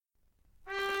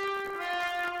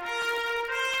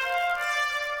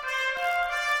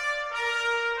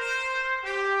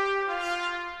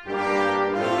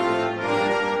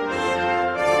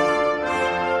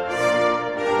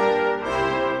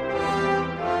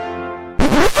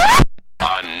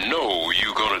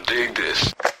dig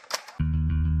this.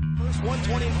 First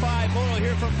 125, Moto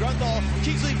here from Grundle.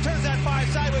 Kingsley turns that 5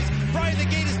 sideways. Brian, the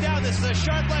gate is down. This is a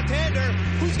sharp left-hander.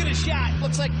 Who's going to shot?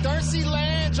 Looks like Darcy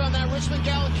Lange on that Richmond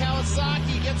Gallant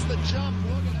Kawasaki gets the jump.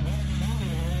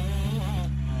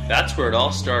 That's where it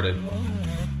all started.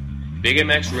 Big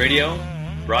MX Radio,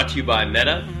 brought to you by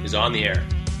Meta, is on the air.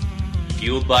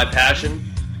 Fueled by passion,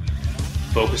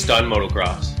 focused on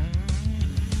motocross.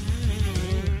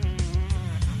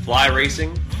 Fly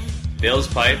Racing, Bill's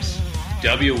Pipes,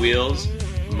 W Wheels,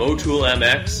 Motool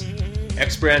MX,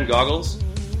 X-Brand Goggles,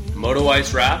 Moto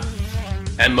Ice Wrap,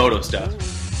 and Moto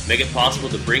Stuff make it possible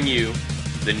to bring you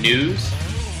the news,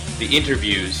 the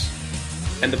interviews,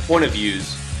 and the point of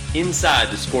views inside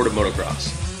the sport of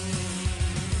motocross.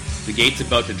 The gate's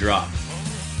about to drop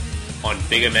on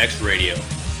Big MX Radio.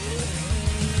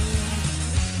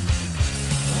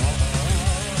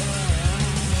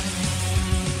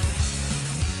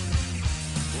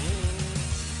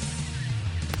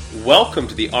 Welcome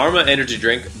to the Arma Energy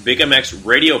Drink Big MX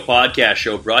Radio Podcast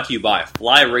Show, brought to you by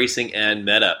Fly Racing and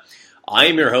Meta. I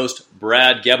am your host,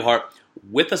 Brad Gebhart.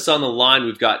 With us on the line,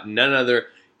 we've got none other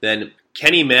than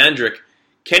Kenny Mandrick.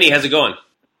 Kenny, how's it going?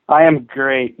 I am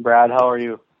great, Brad. How are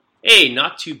you? Hey,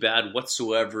 not too bad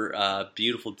whatsoever.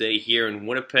 Beautiful day here in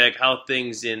Winnipeg. How are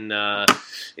things in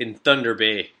Thunder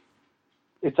Bay?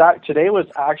 Today was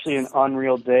actually an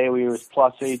unreal day. We was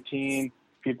plus 18.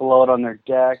 People out on their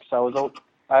decks. I was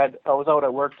out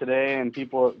at work today, and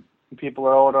people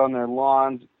are out on their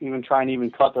lawns, even trying to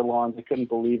cut their lawns. I couldn't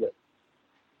believe it.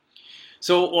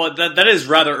 So, well, that is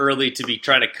rather early to be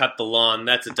trying to cut the lawn.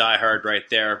 That's a diehard right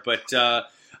there. But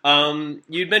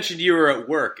you mentioned you were at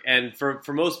work, and for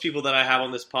most people that I have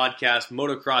on this podcast,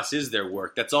 motocross is their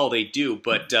work. That's all they do.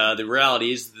 But the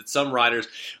reality is that some riders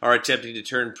are attempting to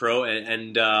turn pro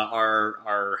and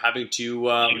are having to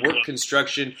work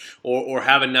construction or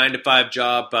have a 9-to-5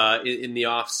 job in the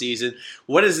off season.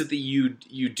 What is it that you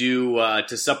do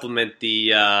to supplement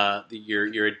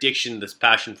your addiction, this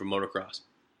passion for motocross?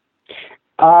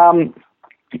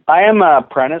 I am an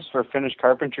apprentice for finished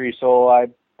carpentry, so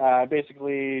I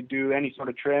basically do any sort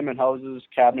of trim in houses,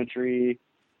 cabinetry,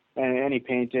 and any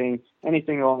painting,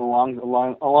 anything along the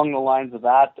lines of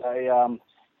that.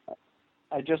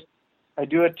 I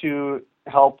do it to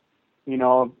help,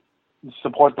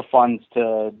 support the funds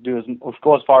to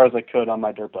go as far as I could on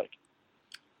my dirt bike.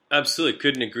 Absolutely,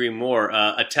 couldn't agree more.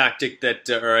 A tactic that,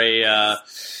 or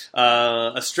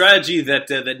a strategy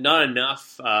that not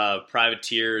enough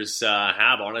privateers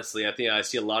have. Honestly, I think I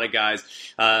see a lot of guys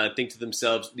think to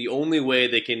themselves, the only way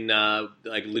they can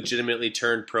legitimately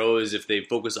turn pro is if they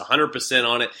focus 100%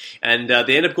 on it, and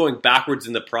they end up going backwards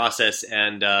in the process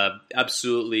and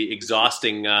absolutely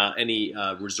exhausting any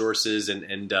resources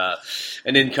and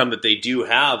income that they do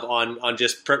have on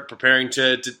just preparing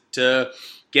to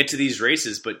get to these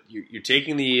races. But you're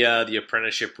taking the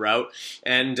apprenticeship route,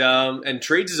 and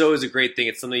trades is always a great thing.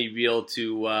 It's something you'd be able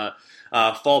to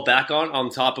fall back on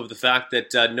top of the fact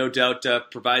that no doubt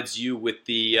provides you with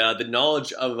the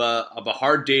knowledge of a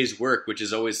hard day's work, which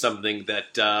is always something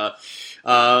that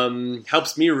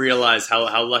helps me realize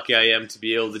how lucky I am to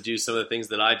be able to do some of the things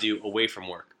that I do away from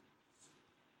work.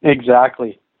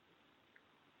 Exactly.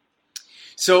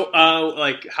 So,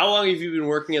 how long have you been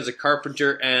working as a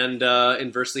carpenter, and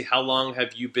inversely, how long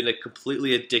have you been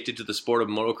completely addicted to the sport of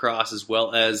motocross, as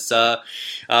well as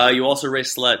you also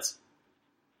race sleds?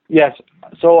 Yes.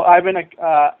 So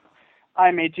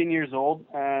I'm 18 years old,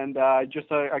 and I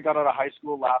got out of high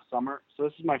school last summer. So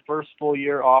this is my first full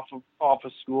year off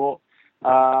of school.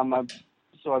 I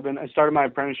started my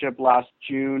apprenticeship last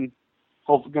June.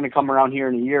 Hopefully, going to come around here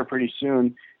in a year pretty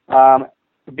soon.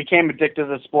 Became addicted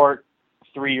to the sport.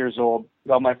 3 years old,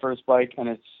 got my first bike, and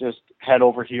it's just head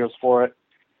over heels for it,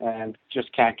 and just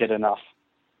can't get enough.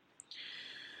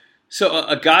 So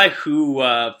a guy who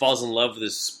falls in love with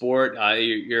this sport,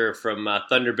 you're from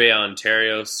Thunder Bay,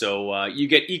 Ontario, so you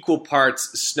get equal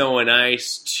parts snow and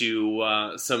ice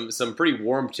to some pretty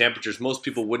warm temperatures. Most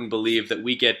people wouldn't believe that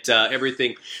we get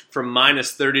everything from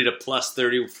minus 30 to plus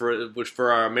 30, which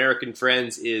for our American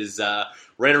friends is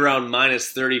right around minus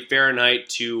 30 Fahrenheit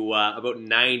to about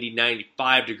 90,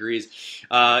 95 degrees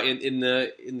in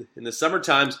the summer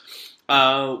times.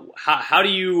 How do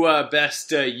you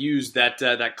best use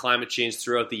that climate change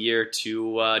throughout the year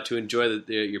to enjoy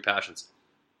your passions?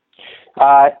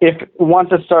 Once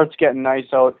it starts getting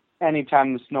nice out,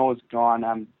 anytime the snow is gone,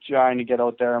 I'm trying to get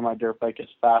out there on my dirt bike as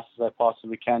fast as I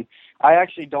possibly can. I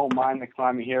actually don't mind the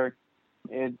climate here.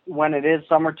 When it is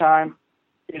summertime,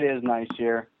 it is nice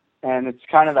here, and it's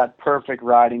kind of that perfect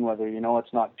riding weather.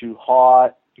 It's not too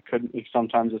hot.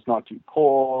 Sometimes it's not too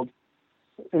cold.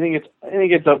 think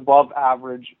it's above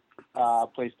average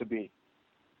place to be.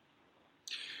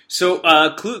 So,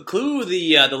 clue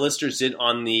the listeners in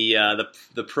on the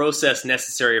process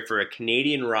necessary for a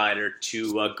Canadian rider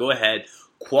to go ahead,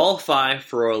 qualify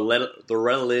for the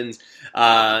Loretta Lynn's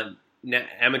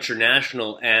Amateur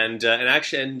National, and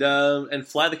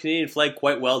fly the Canadian flag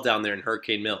quite well down there in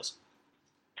Hurricane Mills.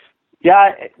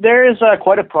 Yeah, there is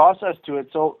quite a process to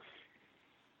it. So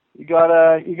you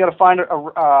gotta find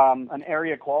an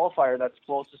area qualifier that's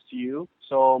closest to you.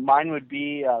 So mine would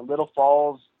be Little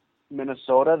Falls,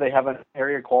 Minnesota. They have an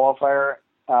area qualifier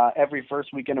every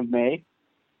first weekend of May.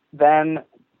 Then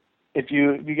if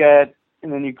you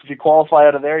qualify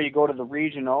out of there, you go to the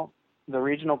regional. The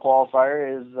regional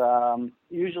qualifier is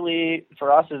usually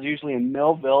in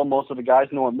Millville. Most of the guys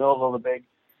know at Millville, the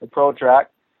pro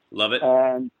track. Love it.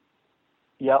 And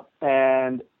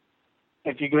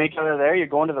if you make it out of there, you're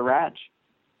going to the ranch.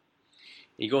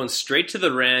 You're going straight to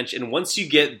the ranch, and once you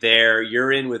get there,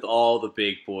 you're in with all the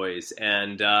big boys.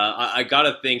 And I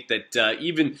gotta think that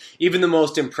even the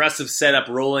most impressive setup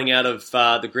rolling out of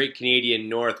the Great Canadian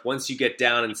North, once you get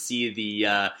down and see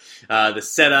the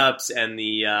setups and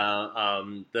the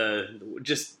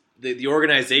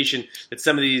organization that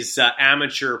some of these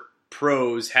amateur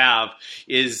pros have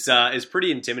is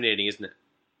pretty intimidating, isn't it?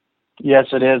 Yes,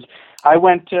 it is. I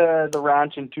went to the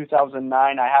ranch in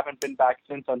 2009. I haven't been back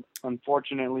since,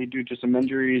 unfortunately, due to some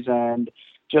injuries and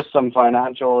just some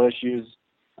financial issues.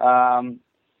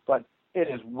 But it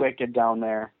is wicked down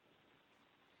there.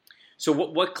 So,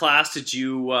 what class did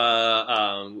you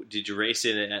race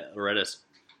in at Loretta's?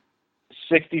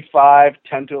 65,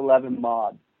 10 to 11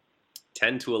 mod.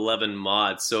 10 to 11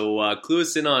 mod. So clue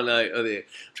us in on. I'm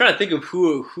trying to think of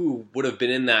who would have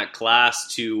been in that class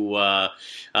to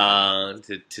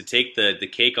take the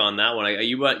cake on that one.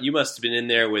 You must have been in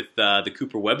there with the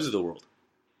Cooper Webbs of the world.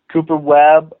 Cooper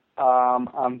Webb.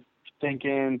 I'm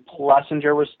thinking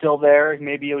Plessinger was still there.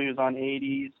 Maybe he was on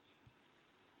 80s.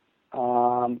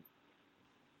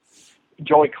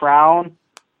 Joey Crown.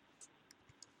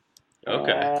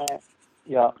 Okay.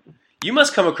 Yeah. You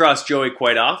must come across Joey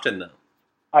quite often, though.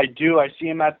 I do. I see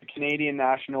him at the Canadian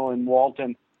National in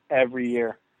Walton every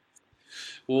year.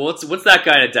 Well, what's that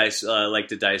guy to dice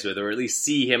with, or at least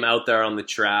see him out there on the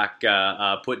track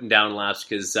putting down laps?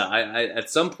 Because I at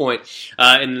some point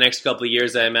in the next couple of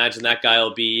years, I imagine that guy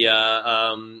will be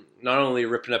not only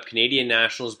ripping up Canadian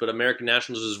Nationals but American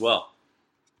Nationals as well.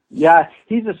 Yeah,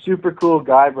 he's a super cool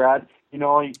guy, Brad. You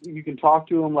know, you can talk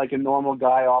to him like a normal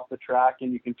guy off the track,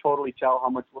 and you can totally tell how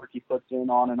much work he puts in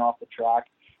on and off the track.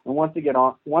 And once he gets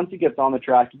on the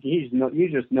track, you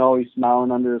just know he's smiling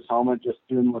under his helmet, just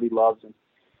doing what he loves. And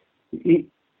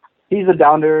he's a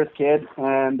down-to-earth kid,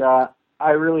 and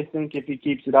I really think if he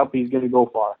keeps it up, he's going to go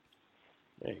far.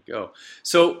 There you go.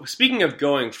 So speaking of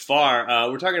going far,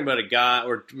 we're talking about a guy,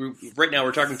 or right now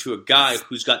we're talking to a guy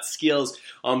who's got skills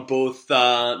on both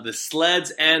the sleds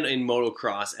and in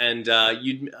motocross. And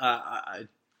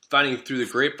finding through the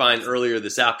grapevine earlier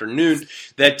this afternoon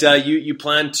that you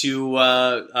plan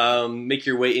to make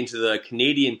your way into the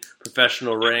Canadian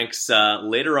professional ranks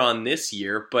later on this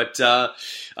year. But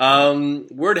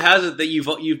word has it that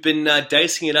you've been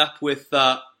dicing it up with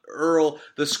Earl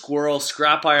the Squirrel,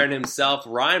 Scrap Iron himself,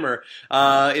 Reimer,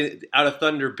 out of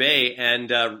Thunder Bay, and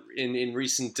in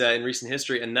recent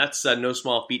history, and that's no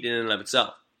small feat in and of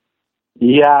itself.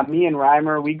 Yeah, me and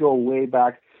Reimer, we go way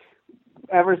back.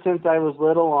 Ever since I was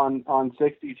little on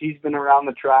 60s, he's been around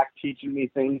the track teaching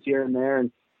me things here and there. And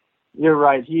you're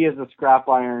right, he is a scrap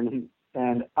iron,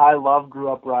 and I grew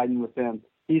up riding with him.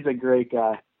 He's a great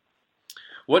guy.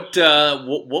 What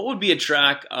would be a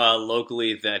track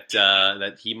locally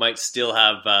that he might still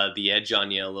have the edge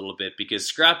on you a little bit? Because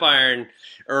Scrap Iron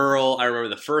Earl, I remember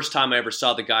the first time I ever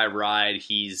saw the guy ride.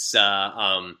 He's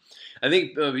I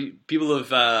think people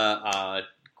have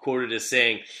quoted as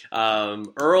saying,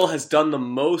 Earl has done the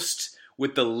most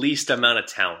with the least amount of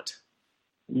talent.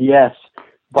 Yes,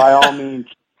 by all means.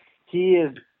 He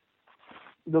is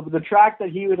the track that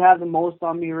he would have the most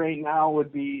on me right now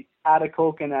would be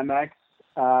Atikokan MX.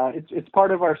 It's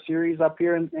part of our series up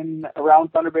here in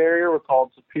around Thunder Bay area. We're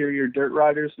called Superior Dirt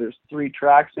Riders. There's 3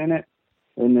 tracks in it,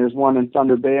 and there's one in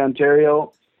Thunder Bay,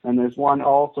 Ontario, and there's one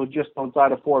also just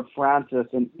outside of Fort Frances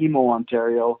in Emo,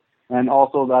 Ontario. And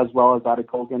also as well as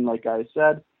Atikokan, like I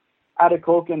said.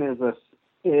 Atikokan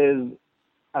is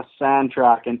a sand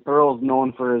track, and Earl's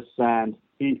known for his sand.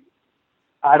 I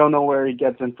don't know where he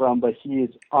gets it from, but he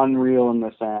is unreal in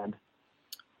the sand.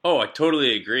 Oh, I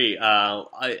totally agree.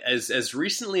 As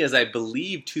recently as I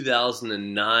believe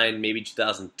 2009, maybe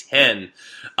 2010,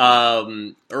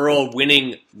 Earl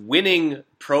winning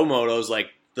pro motos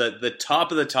like the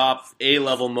top of the top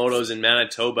A-level motos in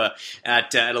Manitoba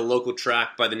at a local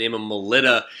track by the name of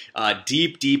Melita.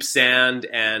 Deep sand,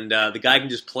 and the guy can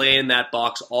just play in that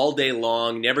box all day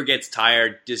long, never gets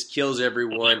tired, just kills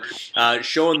everyone.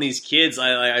 Showing these kids,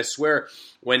 I swear,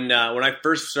 when I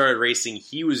first started racing,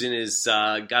 he was in his,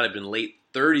 got to have been late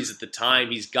 30s at the time.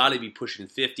 He's got to be pushing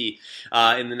 50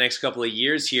 in the next couple of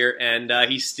years here, and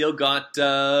he's still got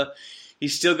the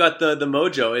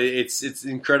mojo. It's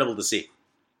incredible to see.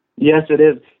 Yes, it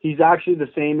is. He's actually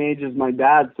the same age as my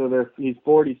dad, so he's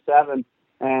 47.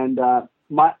 And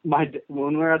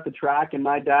when we're at the track and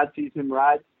my dad sees him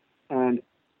ride, and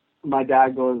my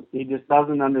dad goes, he just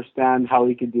doesn't understand how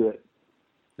he could do it.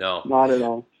 No, not at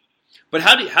all. But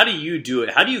how do you do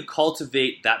it? How do you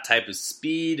cultivate that type of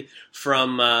speed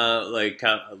from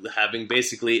having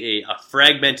basically a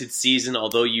fragmented season?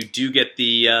 Although you do get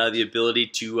the ability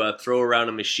to throw around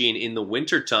a machine in the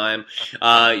wintertime.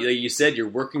 You said you're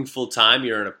working full time.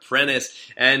 You're an apprentice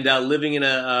and living in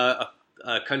a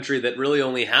country that really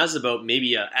only has about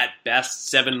maybe at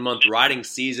best 7-month riding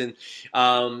season.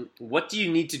 What do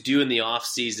you need to do in the off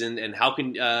season, and how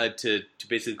can to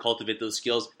basically cultivate those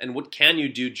skills? And what can you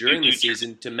do during the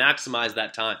season to maximize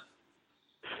that time?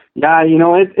 Yeah,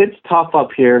 it's tough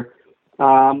up here.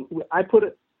 I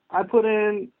put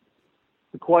in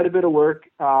quite a bit of work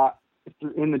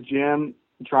in the gym,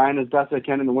 trying as best I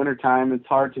can in the wintertime. It's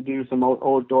hard to do some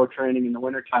outdoor training in the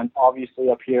wintertime, obviously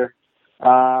up here.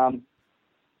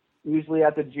 Usually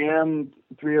at the gym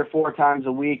 3 or 4 times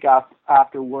a week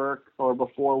after work or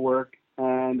before work,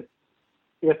 and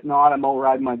if not, I'm out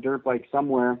riding my dirt bike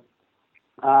somewhere.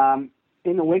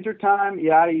 In the wintertime,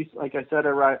 like I said,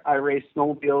 I race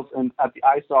snowmobiles and at the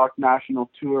ISOC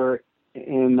National Tour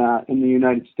in the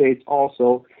United States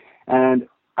also, and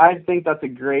I think that's a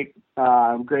great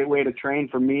way to train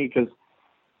for me, because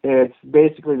it's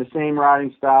basically the same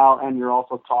riding style, and you're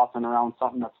also tossing around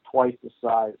something that's twice the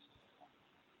size.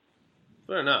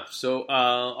 Fair enough. So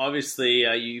obviously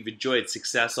you've enjoyed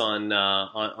success on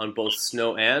both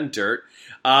snow and dirt.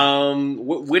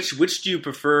 Which do you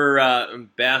prefer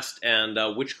best, and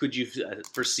which could you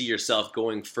foresee yourself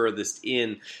going furthest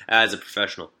in as a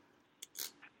professional?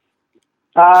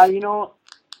 Probably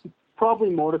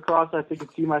motocross. I think I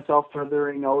see myself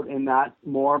furthering out in that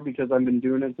more, because I've been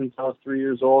doing it since I was 3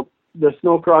 years old. The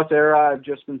snowcross era, I've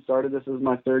just been started. This is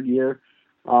my 3rd year.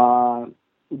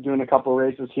 Doing a couple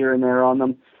races here and there on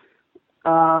them.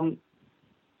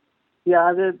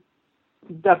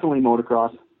 Definitely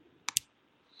motocross.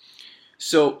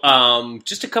 So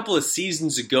just a couple of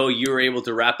seasons ago, you were able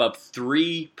to wrap up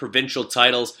 3 provincial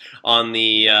titles on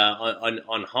the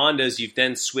on Hondas. You've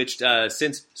then switched to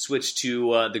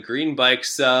the green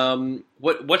bikes.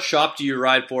 What shop do you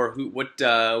ride for? Who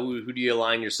do you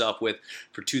align yourself with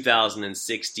for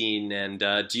 2016? And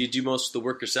do you do most of the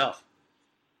work yourself?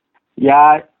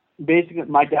 Yeah, basically,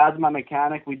 my dad's my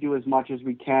mechanic. We do as much as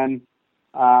we can.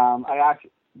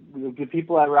 The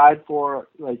people I ride for,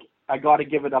 I got to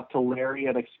give it up to Larry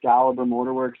at Excalibur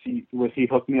Motorworks. He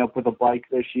hooked me up with a bike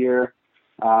this year.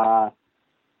 RMC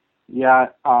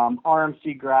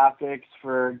Graphics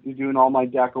for doing all my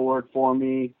deco work for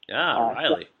me. Yeah,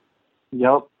 Riley.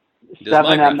 Yep.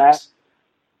 7MS.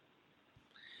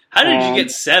 How did you get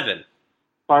 7?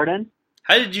 Pardon?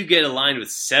 How did you get aligned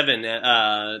with 7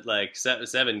 gear?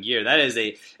 That is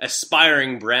a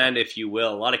aspiring brand, if you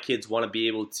will. A lot of kids want to be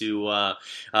able to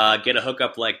get a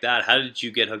hookup like that. How did you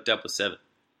get hooked up with 7?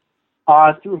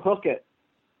 Through Hookit.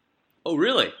 Oh,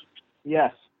 really?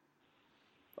 Yes.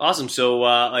 Awesome. So,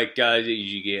 did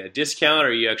you get a discount,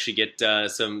 or you actually get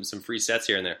some free sets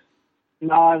here and there?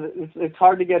 No, it's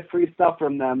hard to get free stuff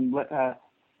from them. I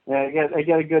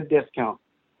get a good discount.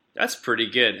 That's pretty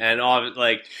good, and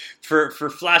for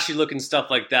flashy looking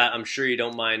stuff like that, I'm sure you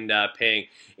don't mind paying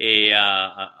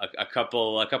a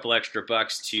couple extra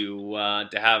bucks to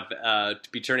have to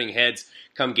be turning heads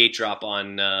come gate drop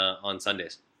on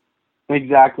Sundays.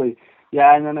 Exactly,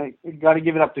 yeah, and then I got to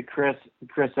give it up to Chris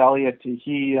Elliott.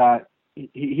 He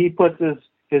puts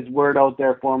his word out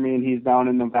there for me, and he's down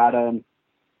in Nevada,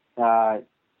 and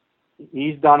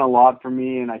he's done a lot for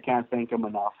me, and I can't thank him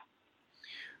enough.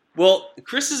 Well,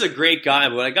 Chris is a great guy,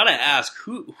 but I gotta ask,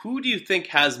 who do you think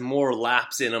has more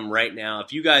laps in him right now?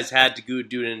 If you guys had to go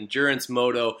do an endurance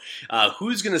moto,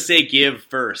 who's gonna say give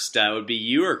first? Would be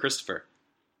you or Christopher?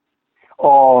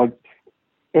 Oh,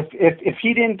 if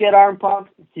he didn't get arm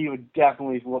pumped, he would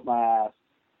definitely whoop my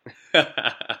ass.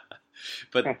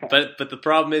 but the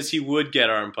problem is he would get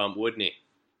arm pumped, wouldn't he?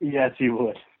 Yes, he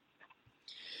would.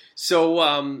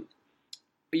 So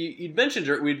we'd mentioned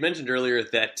earlier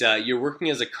that you're working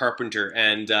as a carpenter,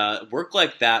 and work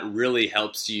like that really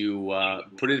helps you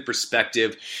put it in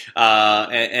perspective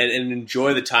and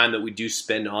enjoy the time that we do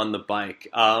spend on the bike.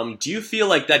 Do you feel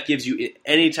like that gives you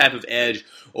any type of edge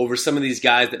over some of these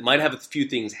guys that might have a few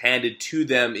things handed to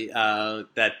them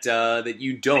that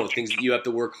you don't, things that you have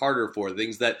to work harder for,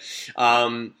 things that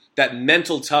that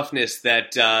mental toughness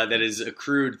that is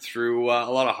accrued through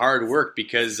a lot of hard work?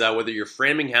 Because whether you're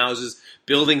framing houses,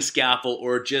 building scaffold,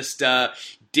 or just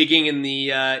digging in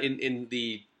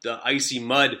the icy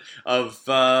mud of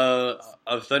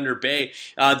Thunder Bay,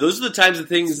 those are the types of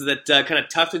things that kind of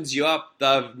toughens you up,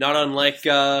 not unlike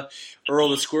Earl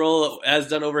the Squirrel has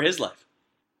done over his life.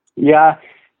 Yeah,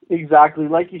 exactly.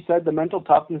 Like you said, the mental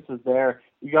toughness is there.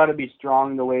 You got to be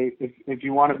strong the way if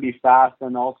you want to be fast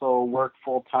and also work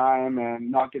full time and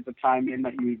not get the time in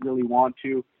that you really want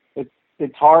to.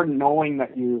 It's hard knowing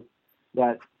that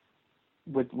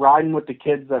with riding with the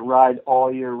kids that ride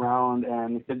all year round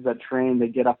and the kids that train, they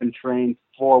get up and train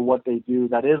for what they do.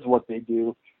 That is what they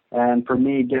do. And for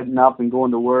me, getting up and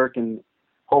going to work, and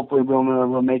hopefully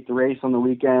we'll make the race on the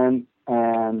weekend.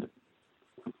 And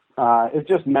it's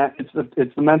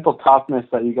the mental toughness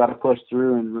that you got to push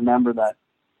through and remember that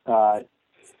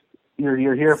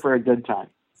you're here for a good time.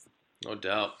 No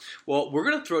doubt. Well, we're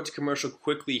going to throw it to commercial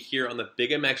quickly here on the Big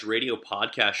MX Radio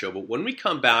podcast show. But when we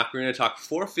come back, we're going to talk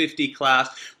 450 class.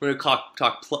 We're going to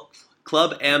talk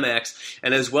Club MX,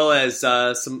 and as well as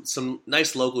some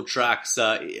nice local tracks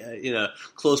in a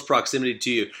close proximity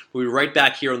to you. We'll be right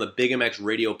back here on the Big MX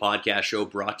Radio podcast show,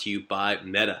 brought to you by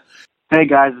Meta. Hey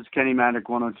guys, it's Kenny Maddock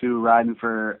 102 riding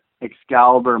for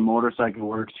Excalibur Motorcycle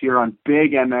Works here on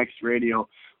Big MX Radio.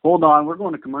 Hold on, we're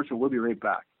going to commercial. We'll be right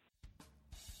back.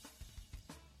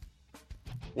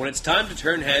 When it's time to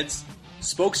turn heads,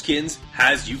 Spokeskins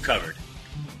has you covered.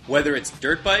 Whether it's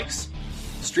dirt bikes,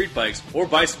 street bikes, or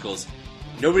bicycles,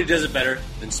 nobody does it better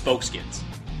than Spokeskins.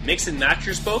 Mix and match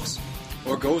your spokes,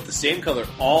 or go with the same color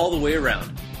all the way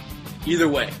around. Either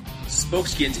way,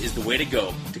 Spokeskins is the way to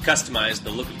go to customize the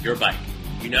look of your bike.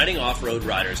 Uniting off-road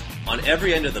riders on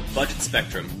every end of the budget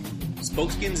spectrum,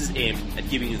 Spokeskins is aimed at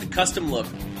giving you the custom look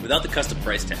without the custom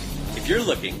price tag. If you're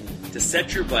looking to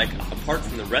set your bike apart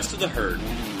from the rest of the herd,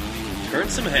 turn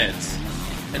some heads,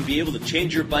 and be able to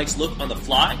change your bike's look on the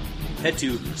fly, head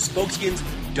to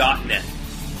spokeskins.net.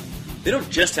 They don't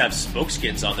just have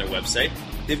Spokeskins on their website,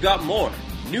 they've got more.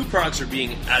 New products are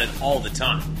being added all the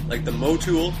time, like the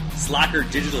Motul Slacker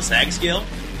Digital Sag Scale,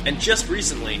 and just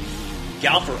recently,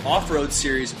 Galfer Off-Road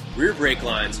Series rear brake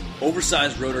lines,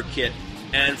 oversized rotor kit,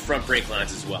 and front brake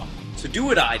lines as well. So do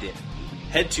what I did.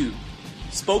 Head to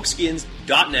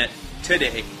spokeskins.net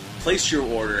today, place your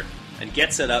order, and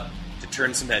get set up to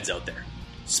turn some heads out there.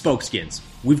 Spokeskins,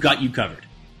 we've got you covered.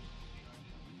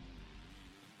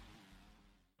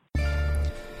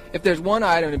 If there's one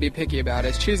item to be picky about,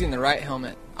 it's choosing the right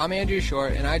helmet. I'm Andrew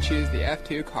Short, and I choose the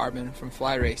F2 Carbon from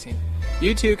Fly Racing.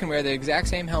 You too can wear the exact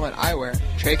same helmet I wear,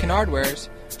 Trey Kennard wears,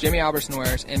 Jimmy Albertson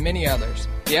wears, and many others.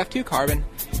 The F2 Carbon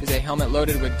is a helmet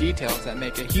loaded with details that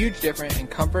make a huge difference in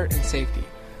comfort and safety.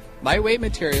 Lightweight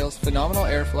materials, phenomenal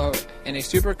airflow, and a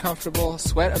super comfortable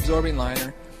sweat-absorbing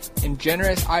liner, and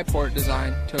generous eye-port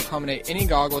design to accommodate any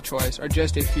goggle choice are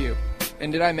just a few.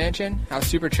 And did I mention how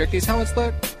super trick these helmets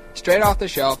look? Straight off the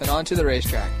shelf and onto the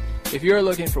racetrack. If you are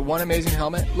looking for one amazing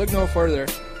helmet, look no further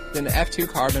than the F2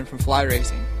 Carbon from Fly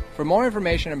Racing. For more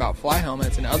information about Fly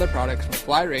helmets and other products from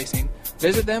Fly Racing,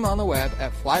 visit them on the web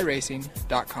at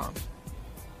flyracing.com.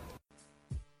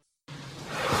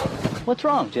 What's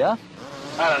wrong, Jeff?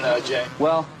 I don't know, Jay.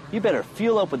 Well, you better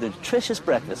fuel up with a nutritious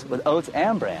breakfast with oats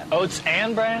and bran. Oats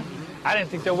and bran? I didn't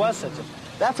think there was such a thing.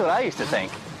 That's what I used to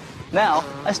think. Now,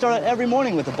 I start out every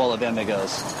morning with a bowl of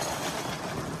Amigos.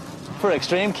 For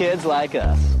extreme kids like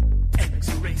us.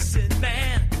 Racing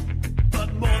man,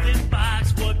 but more than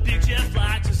bikes, what Big Jeff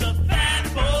likes is a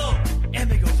fat bowl.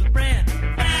 Amigos with brand,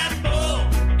 fat bowl.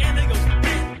 Amigos with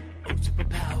brand, oats for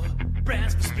power,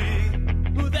 brands for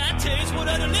speed. Ooh, that tastes what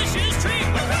a delicious treat.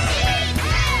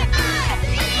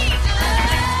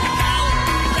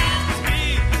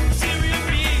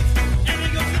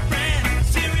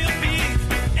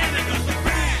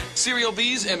 Cereal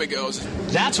B's Amigos.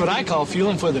 That's what I call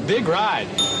fueling for the big ride.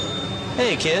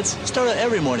 Hey kids, start out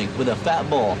every morning with a fat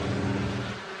bowl.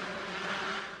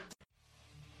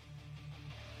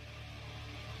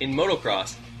 In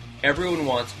motocross, everyone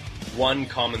wants one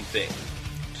common thing: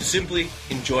 to simply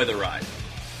enjoy the ride.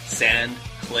 Sand,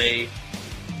 clay,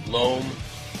 loam,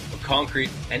 or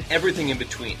concrete, and everything in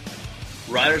between.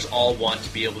 Riders all want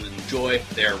to be able to enjoy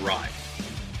their ride.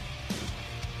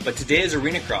 But today is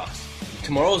Arena Cross.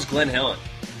 Tomorrow is Glen Helen.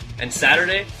 And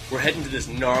Saturday, we're heading to this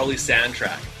gnarly sand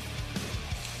track.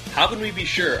 How can we be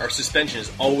sure our suspension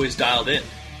is always dialed in?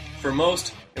 For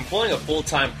most, employing a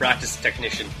full-time practice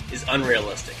technician is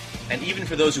unrealistic, and even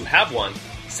for those who have one,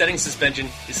 setting suspension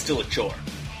is still a chore.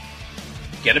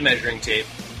 Get a measuring tape,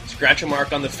 scratch a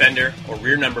mark on the fender or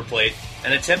rear number plate,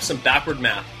 and attempt some backward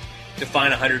math to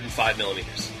find 105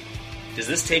 millimeters. Does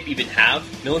this tape even have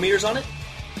millimeters on it?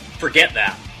 Forget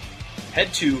that.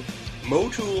 Head to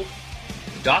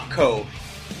motool.co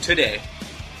today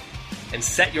and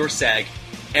set your sag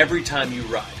every time you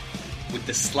ride with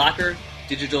the Slacker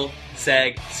Digital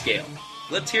Sag Scale.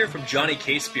 Let's hear from Johnny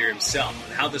K-Spear himself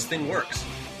on how this thing works.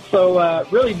 So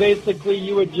really basically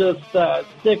you would just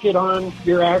stick it on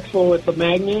your axle with the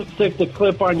magnet, stick the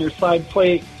clip on your side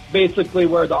plate basically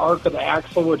where the arc of the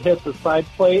axle would hit the side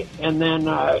plate, and then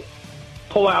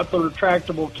pull out the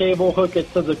retractable cable, hook it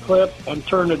to the clip, and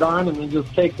turn it on, and then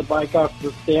just take the bike off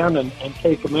the stand and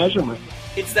take a measurement.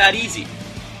 It's that easy.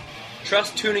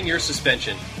 Trust tuning your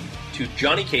suspension to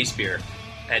Johnny K-Spear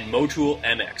and Motool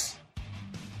MX.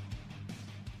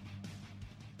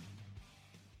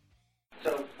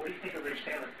 So, what do you think of Rich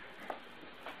Taylor?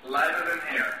 Lighter than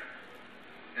air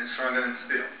and stronger than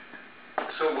steel.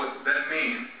 So what that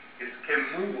means is it can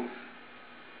move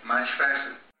much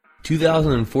faster.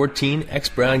 2014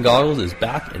 X-Brand goggles is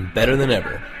back and better than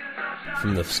ever.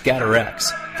 From the Scatter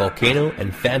X, Volcano,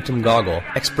 and Phantom goggle,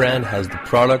 X-Brand has the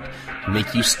product to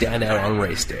make you stand out on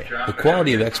race day. The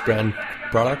quality of X-Brand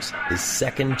products is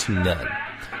second to none.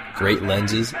 Great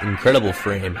lenses, incredible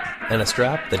frame, and a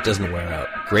strap that doesn't wear out.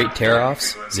 Great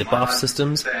tear-offs, zip-off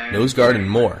systems, nose guard, and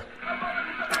more.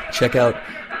 Check out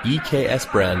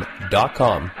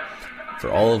eksbrand.com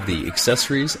for all of the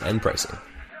accessories and pricing.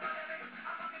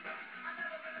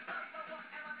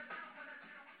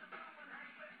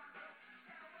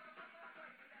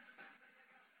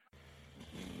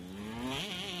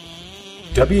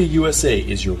 WUSA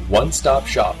is your one-stop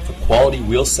shop for quality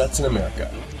wheel sets in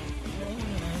America.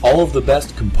 All of the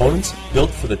best components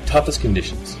built for the toughest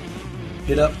conditions.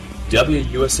 Hit up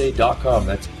WUSA.com,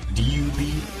 that's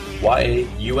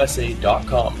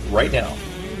DUBYAUSA.com right now,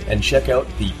 and check out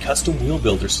the custom wheel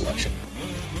builder selection.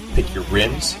 Pick your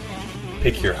rims,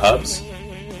 pick your hubs,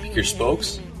 pick your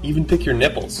spokes, even pick your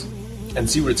nipples, and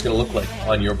see what it's going to look like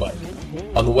on your bike.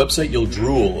 On the website, you'll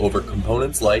drool over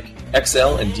components like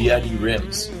XL and DID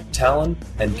rims, Talon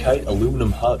and Kite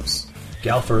aluminum hubs,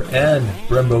 Galfer and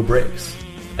Brembo brakes,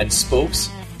 and spokes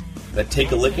that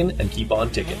take a licking and keep on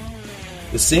ticking.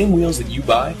 The same wheels that you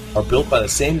buy are built by the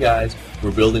same guys who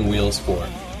are building wheels for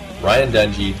Ryan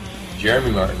Dungey,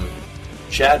 Jeremy Martin,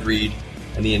 Chad Reed,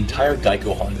 and the entire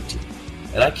Geico Honda team.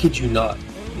 And I kid you not,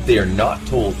 they are not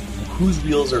told whose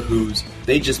wheels are whose,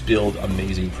 they just build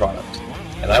amazing product.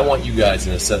 And I want you guys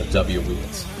in a set of W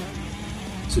wheels.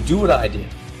 So do what I did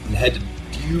and head to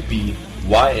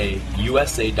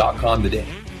DUBYAUSA.com today.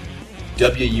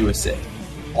 WUSA,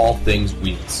 all things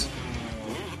wheels.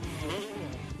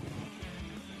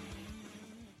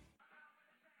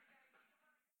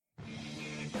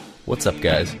 What's up,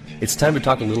 guys? It's time to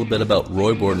talk a little bit about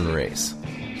Roy Borden Race.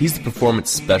 He's the performance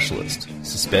specialist.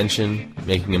 Suspension,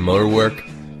 making a motor work,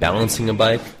 balancing a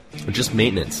bike, or just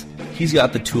maintenance. He's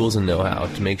got the tools and know-how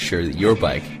to make sure that your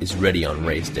bike is ready on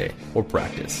race day or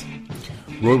practice.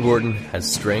 Roy Borden has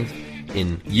strength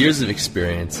in years of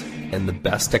experience and the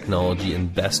best technology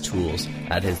and best tools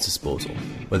at his disposal.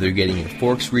 Whether you're getting your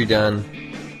forks redone,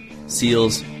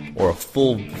 seals, or a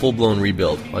full-blown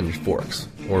rebuild on your forks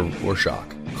or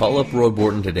shock. Call up Roy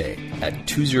Borden today at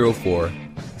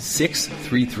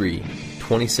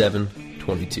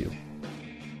 204-633-2722.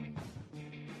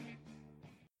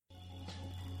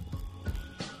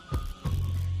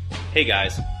 Hey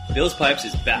guys, Bill's Pipes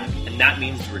is back, and that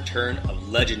means the return of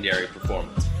legendary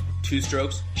performance. 2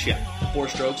 strokes? Check. 4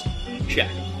 strokes? Check.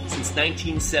 Since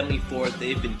 1974,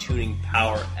 they've been tuning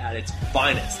power at its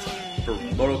finest for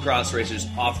motocross racers,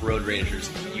 off-road racers,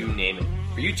 you name it.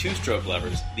 For you 2-stroke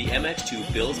lovers, the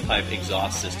MX2 Bill's Pipe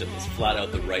exhaust system is flat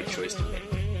out the right choice to make.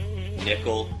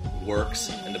 Nickel,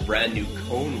 works, and the brand new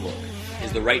cone look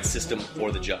is the right system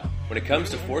for the job. When it comes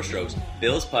to 4 strokes,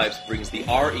 Bill's Pipes brings the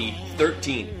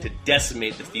RE13 to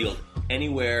decimate the field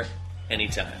anywhere,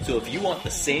 anytime. So if you want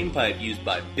the same pipe used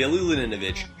by Billy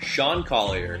Laninovich, Sean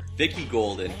Collier, Vicky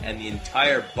Golden, and the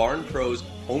entire Barn Pros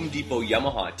Home Depot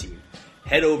Yamaha team,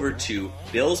 head over to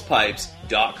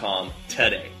billspipes.com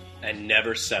today and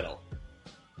never settle.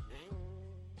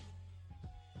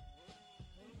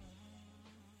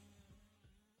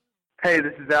 Hey,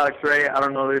 this is Alex Ray. I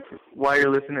don't know why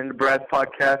you're listening to Brad's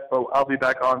podcast, but I'll be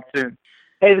back on soon.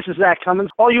 Hey, this is Zach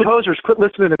Cummins. All you hosers, quit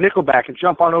listening to Nickelback and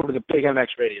jump on over to the Big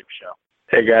MX Radio Show.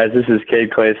 Hey guys, this is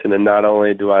Cade Clayson, and not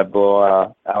only do I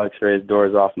blow Alex Ray's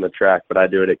doors off in the track, but I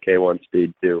do it at K1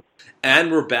 speed too.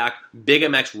 And we're back. Big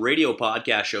MX Radio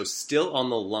Podcast Show still on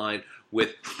the line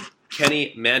with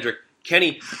Kenny Mandryk.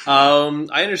 Kenny,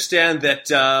 I understand that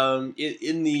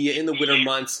in the winter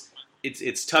months,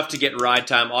 it's tough to get ride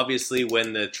time. Obviously,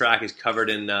 when the track is covered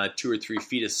in 2 or 3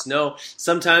 feet of snow,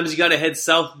 sometimes you got to head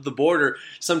south of the border.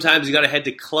 Sometimes you got to head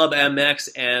to Club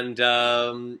MX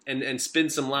and spin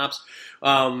some laps.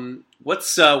 For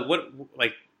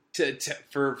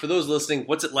those listening?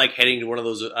 What's it like heading to one of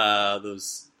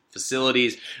those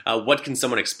facilities? What can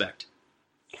someone expect?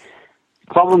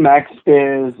 Club MX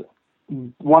is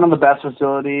one of the best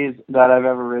facilities that I've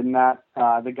ever ridden at.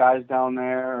 The guys down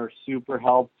there are super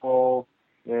helpful.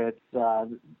 It's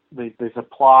they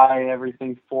supply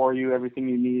everything for you. Everything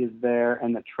you need is there,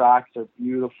 and the tracks are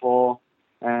beautiful.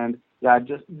 And yeah,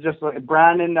 just like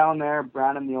Brandon down there,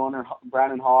 Brandon the owner,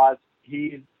 Brandon Hawes.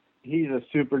 He's a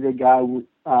super good guy.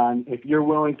 If you're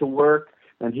willing to work,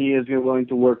 then he is willing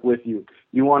to work with you.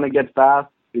 You want to get fast,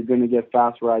 you're going to get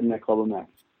fast riding at Club MX.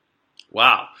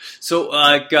 Wow. So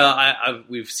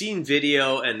we've seen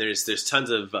video and there's tons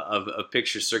of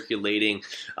pictures circulating.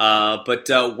 But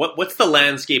what's the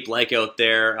landscape like out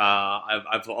there?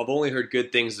 I've only heard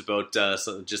good things about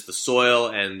just the soil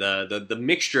and the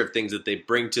mixture of things that they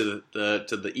bring to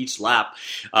the each lap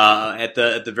at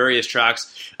the various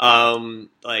tracks.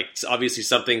 Like obviously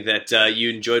something that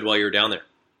you enjoyed while you were down there.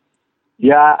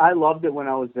 Yeah, I loved it when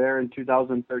I was there in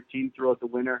 2013 throughout the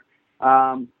winter.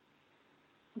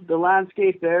 The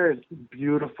landscape there is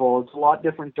beautiful. It's a lot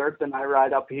different dirt than I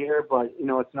ride up here, but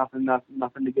it's nothing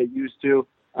to get used to.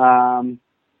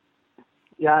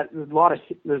 Yeah, there's a lot of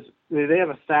they have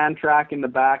a sand track in the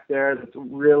back there that's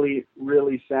really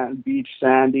beach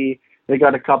sandy. They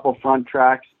got a couple front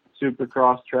tracks,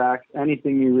 supercross tracks.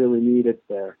 Anything you really need, it's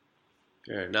there.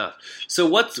 Fair enough. So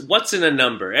what's in a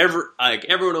number?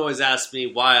 Everyone always asks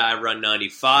me why I run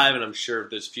 95, and I'm sure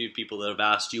there's a few people that have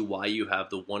asked you why you have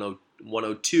the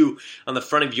 102 on the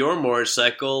front of your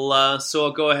motorcycle. So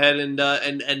I'll go ahead and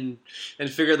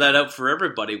figure that out for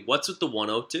everybody. What's with the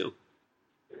 102?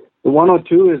 The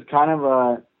 102 is kind of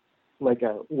a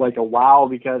wow,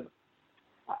 because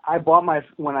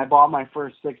when I bought my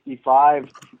first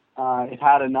 65, it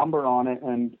had a number on it,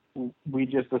 and we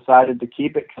just decided to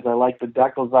keep it because I liked the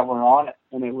decals that were on it,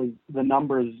 and it was the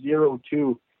number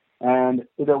 02, and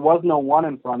there was no 1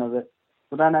 in front of it.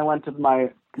 So then I went to my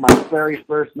very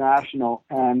first national,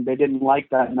 and they didn't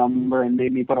like that number and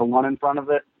made me put a 1 in front of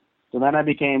it. So then I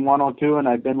became 102, and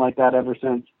I've been like that ever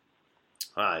since.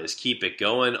 Just keep it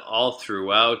going all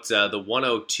throughout. The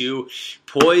 102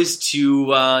 poised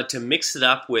to mix it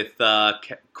up with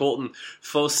Colton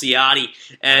Fosiati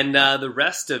and the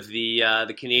rest of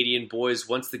the Canadian boys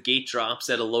once the gate drops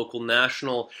at a local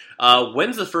national.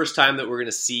 When's the first time that we're going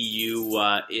to see you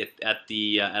at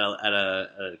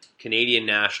a Canadian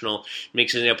national,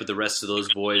 mixing it up with the rest of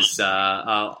those boys?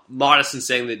 Modest in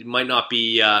saying that it might not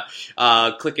be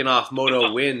clicking off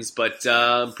moto wins, but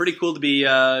pretty cool to be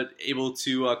able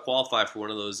to qualify for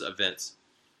one of those events.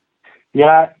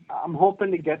 Yeah, I'm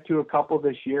hoping to get to a couple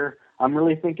this year. I'm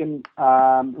really thinking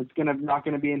it's not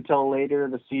gonna be until later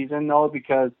in the season though,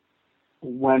 because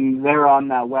when they're on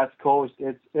that west coast,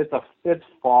 it's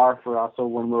far for us. So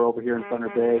when we're over here in Thunder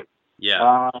Bay,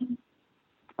 yeah,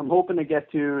 I'm hoping to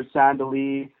get to Sand Del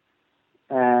Lee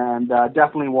and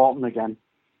definitely Walton again.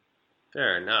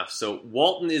 Fair enough. So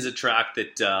Walton is a track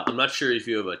that I'm not sure if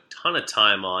you have a ton of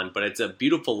time on, but it's a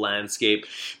beautiful landscape.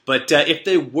 But if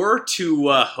they were to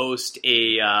host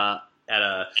at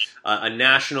a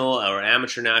national or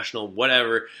amateur national,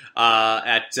 whatever,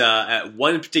 at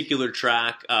one particular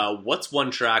track, what's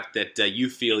one track that you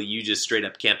feel you just straight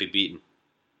up can't be beaten?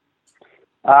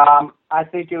 I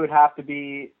think it would have to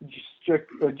be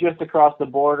just across the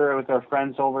border with our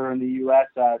friends over in the U.S.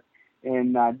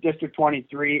 In District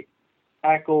 23.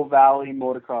 Echo Valley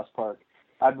Motocross Park.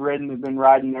 I've been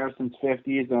riding there since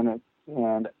 50s,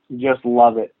 and just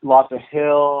love it. Lots of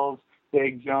hills,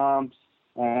 big jumps,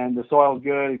 and the soil's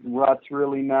good. Rut's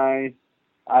really nice.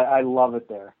 I love it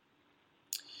there.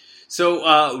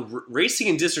 So racing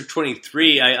in District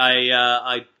 23,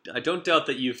 I don't doubt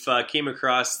that you've came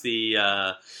across the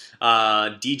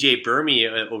DJ Burmy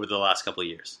over the last couple of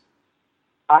years.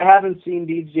 I haven't seen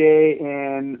DJ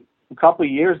in a couple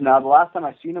of years now. The last time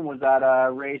I seen him was at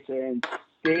a race in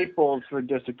Staples for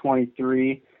District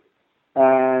 23,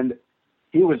 and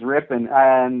he was ripping.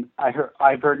 And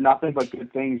I've heard nothing but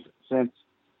good things since.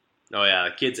 Oh yeah,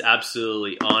 the kid's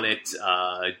absolutely on it.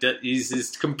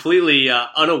 He's completely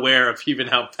unaware of even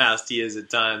how fast he is at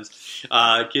times.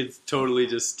 Kid's totally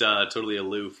totally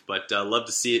aloof, but love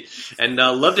to see it, and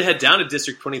love to head down to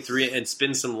District 23 and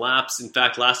spin some laps. In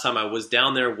fact, last time I was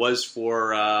down there was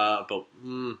for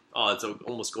it's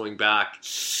almost going back.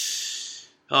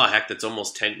 Oh heck, that's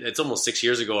almost 10. It's almost 6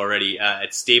 years ago already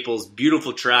at Staples.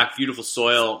 Beautiful track, beautiful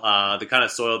soil, the kind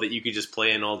of soil that you could just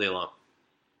play in all day long.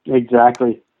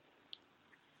 Exactly.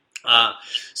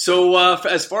 So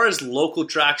as far as local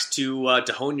tracks to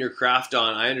hone your craft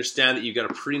on, I understand that you got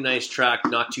a pretty nice track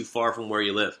not too far from where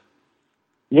you live.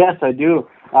 Yes, I do.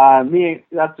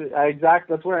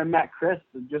 That's where I met Chris,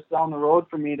 just down the road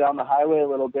from me, down the highway a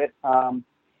little bit.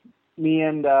 Me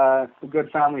and a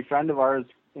good family friend of ours,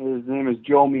 his name is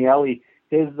Joe Miele.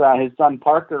 His son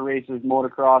Parker races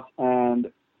motocross,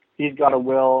 and he's got a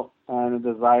will and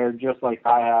a desire just like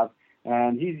I have.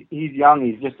 And he's young.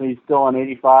 He's still on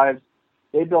 85s.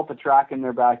 They built a track in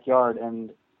their backyard, and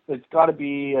it's got to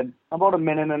be about a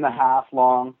minute and a half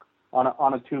long on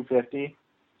a 250.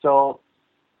 So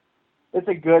it's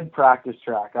a good practice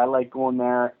track. I like going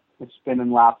there and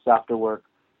spinning laps after work.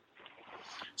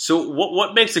 So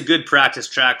what makes a good practice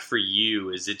track for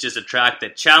you? Is it just a track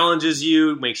that challenges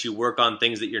you, makes you work on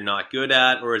things that you're not good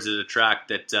at, or is it a track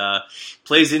that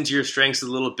plays into your strengths a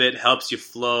little bit, helps you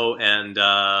flow, and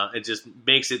it just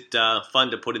makes it fun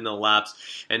to put in the laps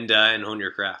and hone your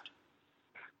craft?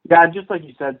 Yeah, just like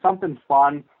you said, something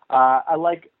fun. I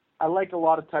like a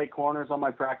lot of tight corners on my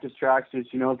practice tracks,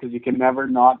 just because you can never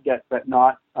not get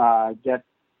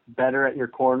better at your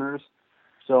corners.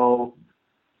 So.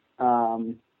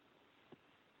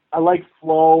 I like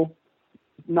flow.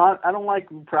 I don't like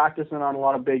practicing on a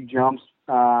lot of big jumps.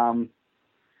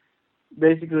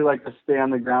 Basically, like to stay on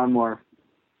the ground more.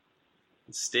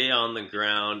 Stay on the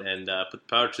ground and put the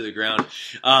power to the ground.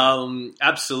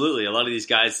 Absolutely. A lot of these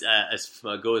guys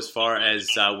go as far as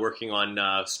working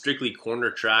on strictly corner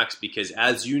tracks because,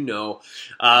 as you know,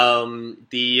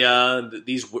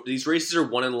 these races are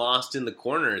won and lost in the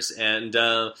corners, and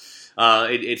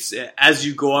it's as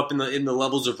you go up in the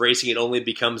levels of racing, it only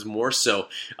becomes more so.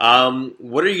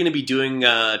 What are you going to be doing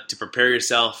to prepare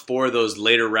yourself for those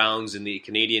later rounds in the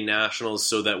Canadian Nationals,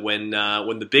 so that when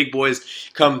the big boys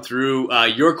come through,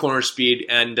 your corner speed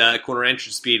and corner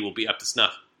entrance speed will be up to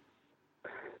snuff?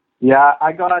 Yeah,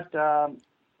 I got a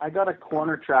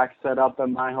corner track set up at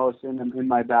my house in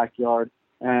my backyard,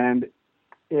 and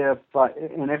if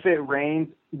it rains,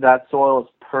 that soil is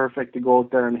perfect to go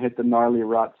out there and hit the gnarly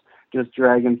ruts. Just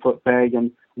dragging foot peg,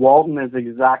 and Walton is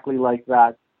exactly like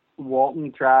that.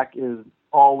 Walton track is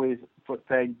always foot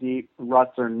peg deep.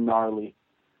 Ruts are gnarly.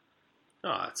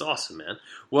 Oh, that's awesome, man.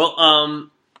 Well, I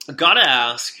gotta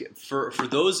ask for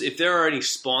those, if there are any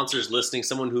sponsors listening,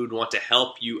 someone who would want to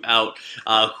help you out,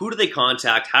 who do they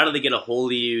contact? How do they get a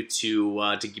hold of you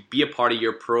to be a part of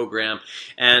your program?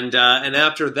 And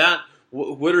after that,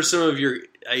 what are some of your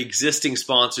existing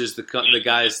sponsors, the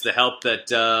guys, the help that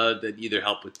either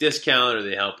help with discount or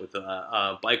they help with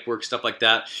bike work, stuff like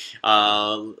that?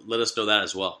 Let us know that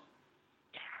as well.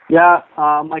 Yeah,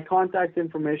 my contact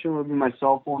information would be my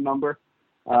cell phone number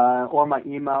or my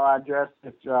email address.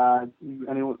 If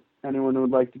anyone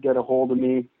would like to get a hold of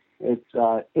me, it's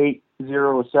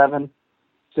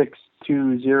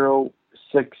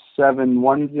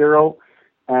 807-620-6710,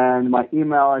 and my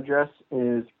email address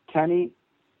is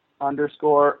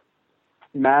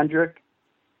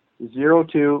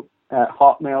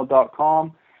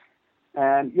Kenny_Mandrick02@hotmail.com.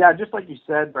 And yeah, just like you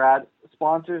said, Brad,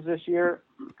 sponsors this year,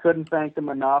 couldn't thank them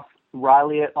enough.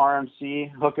 Riley at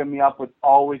RMC hooking me up with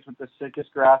the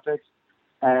sickest graphics,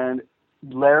 and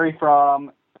Larry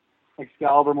from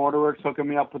Excalibur Motorworks hooking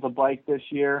me up with a bike this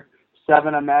year.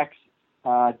 7MX,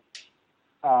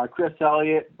 Chris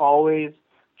Elliott, always,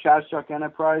 Chazchuk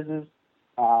Enterprises.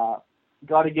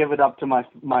 Got to give it up to my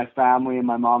family and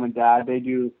my mom and dad. They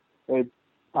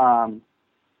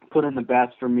put in the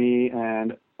best for me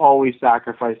and always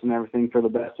sacrificing everything for the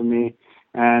best of me.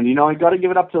 And you got to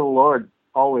give it up to the Lord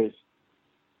always.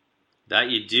 That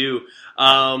you do.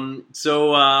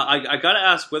 So I got to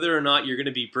ask whether or not you're going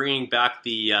to be bringing back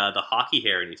the hockey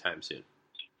hair anytime soon.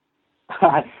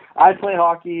 I play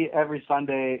hockey every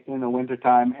Sunday in the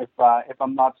wintertime if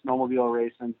I'm not snowmobile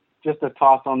racing. Just to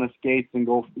toss on the skates and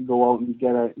go out and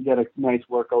get a nice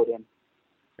workout in.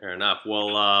 Fair enough.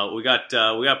 Well, we got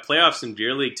playoffs in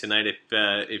Beer League tonight.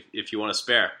 If you want to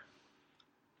spare.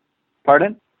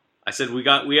 Pardon? I said I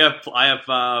have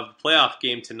a playoff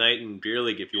game tonight in Beer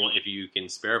League. If you can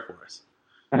spare for us.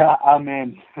 I'm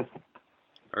in.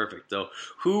 Perfect. So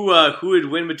who would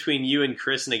win between you and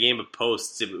Chris in a game of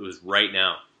posts if it was right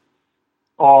now?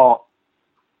 Oh,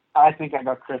 I think I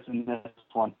got Chris in this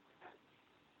one.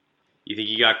 You think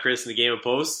you got Chris in the game of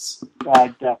posts?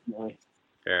 Definitely.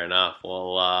 Fair enough.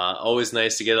 Well, always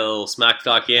nice to get a little smack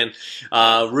talk in.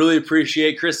 Really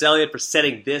appreciate Chris Elliott for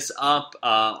setting this up.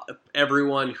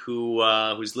 Everyone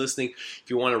who's listening,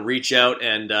 if you want to reach out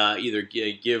and either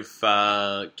give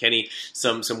Kenny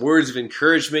some words of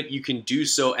encouragement, you can do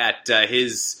so at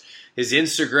his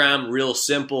Instagram. Real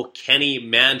simple, Kenny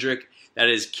Mandryk. That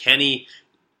is Kenny,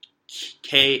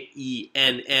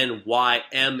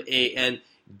 KennyMandryk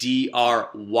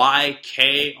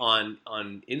on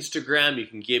Instagram. You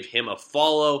can give him a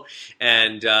follow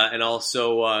and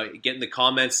also get in the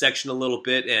comments section a little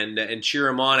bit and cheer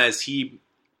him on as he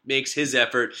makes his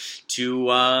effort to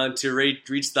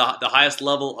reach the highest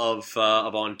level of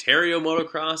Ontario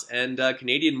motocross and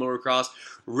Canadian motocross.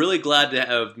 Really glad to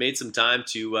have made some time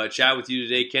to chat with you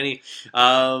today, Kenny.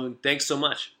 Thanks so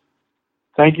much.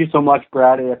 Thank you so much,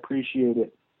 Brad. I appreciate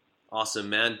it. Awesome,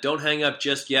 man. Don't hang up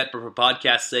just yet, but for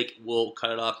podcast's sake, we'll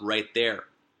cut it off right there.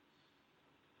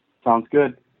 Sounds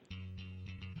good.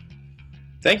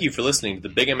 Thank you for listening to the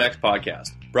Big MX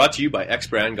Podcast, brought to you by X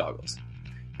Brand Goggles.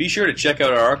 Be sure to check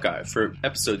out our archive for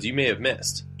episodes you may have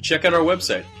missed. Check out our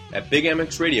website at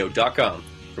bigmxradio.com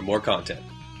for more content.